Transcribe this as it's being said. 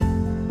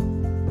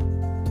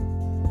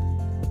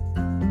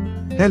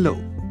Hello.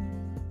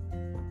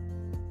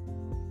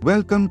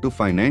 Welcome to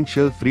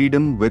Financial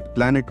Freedom with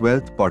Planet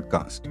Wealth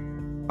podcast.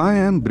 I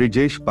am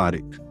Brijesh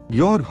Parekh,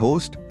 your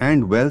host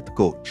and wealth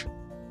coach.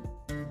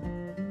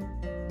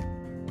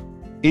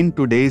 In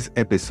today's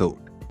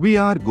episode, we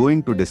are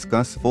going to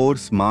discuss 4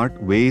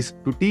 smart ways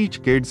to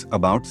teach kids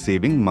about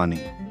saving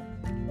money.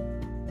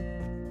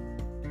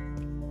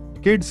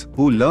 Kids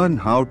who learn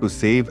how to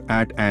save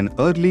at an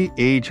early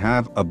age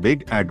have a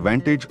big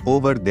advantage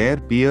over their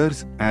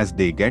peers as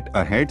they get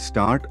a head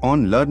start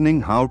on learning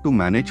how to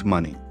manage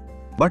money.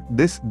 But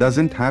this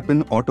doesn't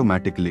happen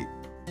automatically.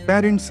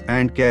 Parents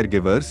and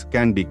caregivers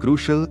can be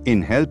crucial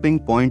in helping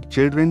point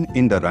children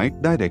in the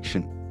right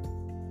direction.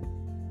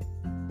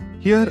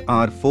 Here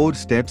are 4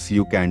 steps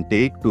you can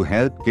take to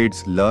help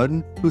kids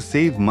learn to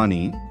save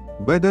money,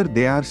 whether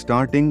they are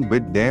starting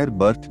with their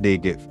birthday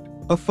gift,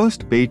 a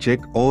first paycheck,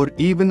 or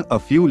even a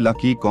few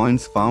lucky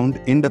coins found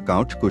in the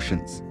couch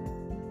cushions.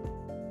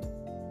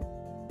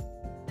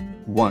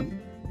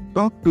 1.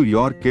 Talk to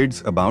your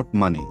kids about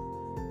money.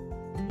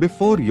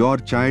 Before your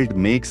child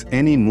makes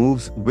any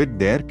moves with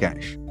their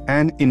cash,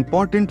 an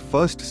important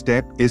first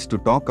step is to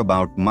talk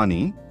about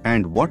money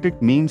and what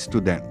it means to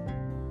them.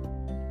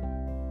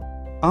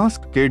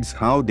 Ask kids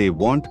how they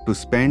want to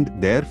spend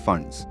their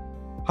funds.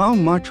 How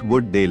much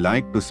would they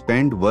like to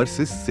spend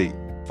versus save?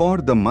 For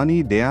the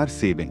money they are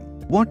saving,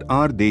 what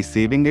are they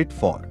saving it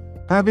for?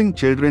 Having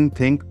children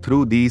think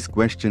through these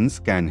questions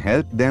can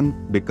help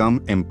them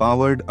become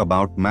empowered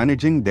about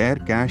managing their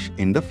cash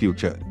in the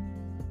future.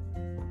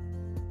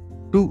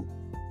 2.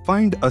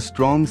 Find a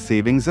strong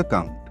savings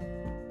account.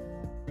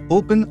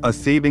 Open a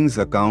savings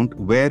account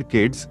where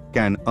kids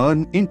can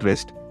earn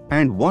interest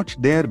and watch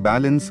their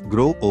balance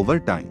grow over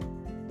time.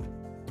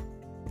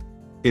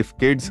 If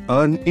kids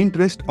earn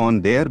interest on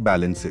their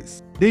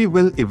balances, they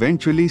will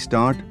eventually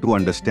start to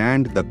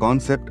understand the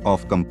concept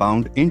of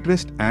compound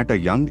interest at a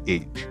young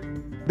age.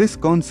 This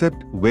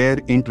concept, where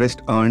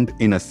interest earned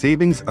in a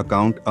savings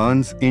account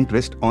earns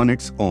interest on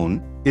its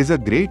own, is a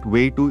great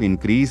way to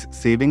increase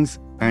savings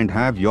and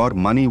have your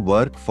money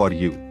work for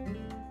you.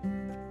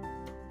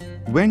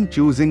 When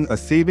choosing a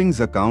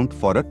savings account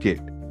for a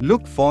kid,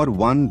 look for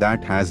one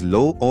that has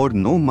low or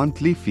no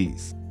monthly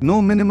fees,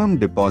 no minimum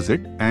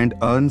deposit, and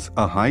earns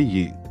a high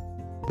yield.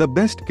 The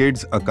best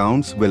kids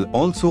accounts will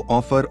also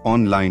offer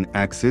online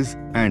access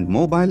and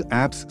mobile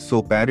apps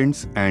so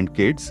parents and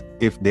kids,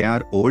 if they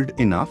are old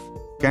enough,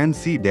 can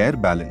see their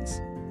balance.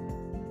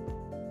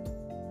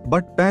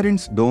 But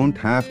parents don't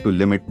have to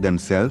limit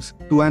themselves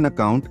to an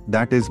account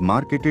that is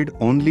marketed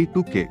only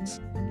to kids.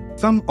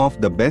 Some of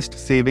the best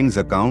savings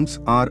accounts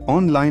are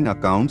online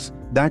accounts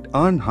that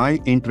earn high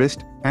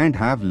interest and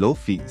have low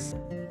fees.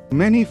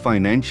 Many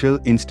financial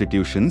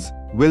institutions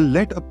will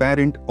let a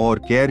parent or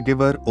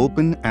caregiver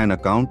open an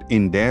account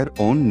in their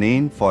own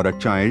name for a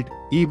child,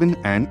 even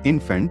an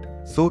infant,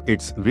 so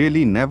it's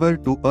really never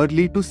too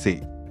early to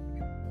save.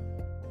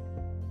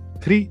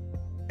 3.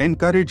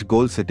 Encourage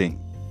goal setting.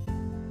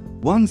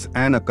 Once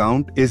an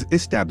account is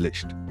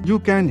established, you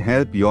can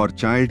help your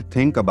child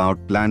think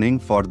about planning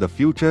for the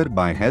future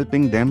by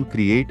helping them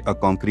create a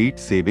concrete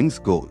savings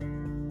goal.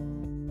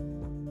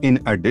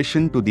 In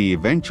addition to the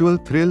eventual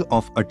thrill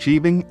of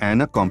achieving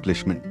an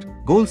accomplishment,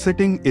 goal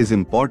setting is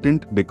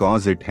important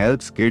because it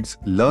helps kids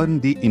learn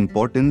the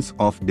importance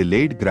of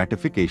delayed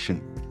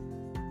gratification.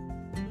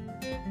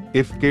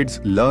 If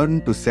kids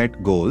learn to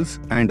set goals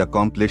and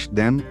accomplish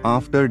them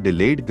after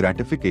delayed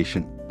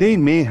gratification, they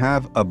may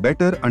have a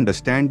better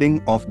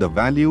understanding of the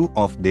value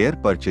of their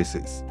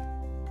purchases.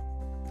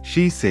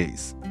 She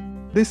says,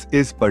 this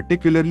is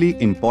particularly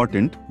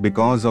important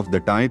because of the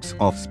types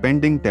of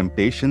spending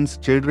temptations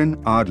children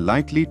are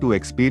likely to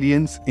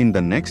experience in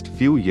the next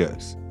few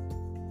years.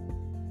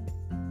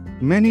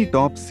 Many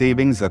top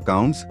savings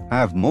accounts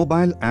have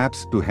mobile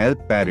apps to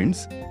help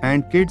parents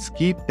and kids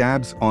keep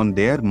tabs on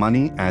their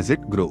money as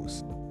it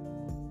grows.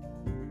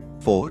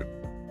 4.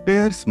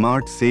 Pair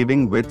smart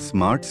saving with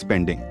smart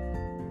spending.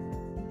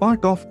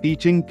 Part of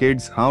teaching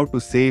kids how to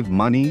save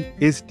money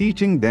is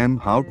teaching them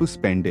how to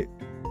spend it.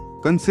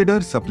 Consider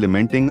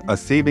supplementing a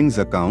savings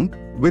account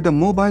with a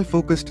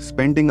mobile-focused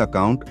spending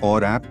account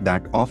or app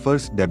that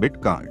offers debit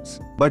cards,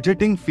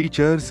 budgeting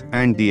features,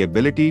 and the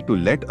ability to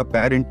let a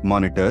parent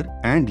monitor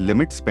and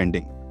limit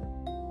spending.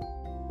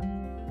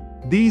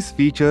 These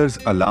features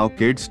allow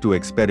kids to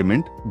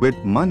experiment with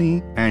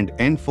money and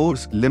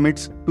enforce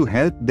limits to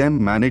help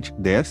them manage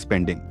their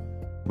spending.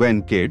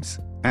 When kids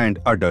and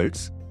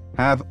adults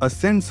have a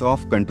sense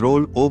of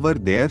control over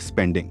their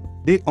spending,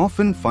 they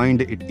often find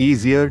it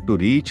easier to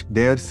reach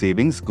their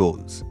savings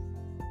goals.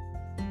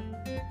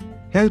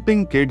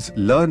 Helping kids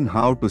learn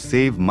how to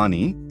save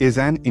money is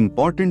an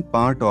important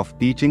part of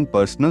teaching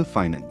personal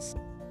finance.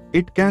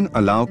 It can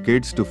allow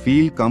kids to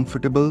feel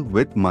comfortable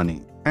with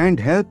money and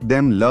help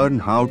them learn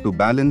how to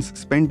balance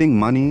spending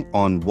money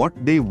on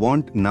what they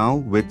want now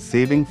with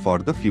saving for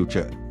the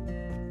future.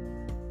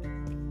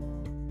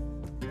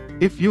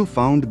 If you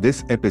found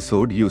this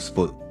episode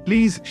useful,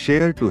 please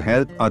share to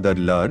help others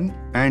learn,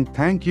 and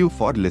thank you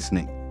for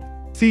listening.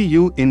 See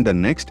you in the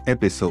next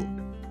episode.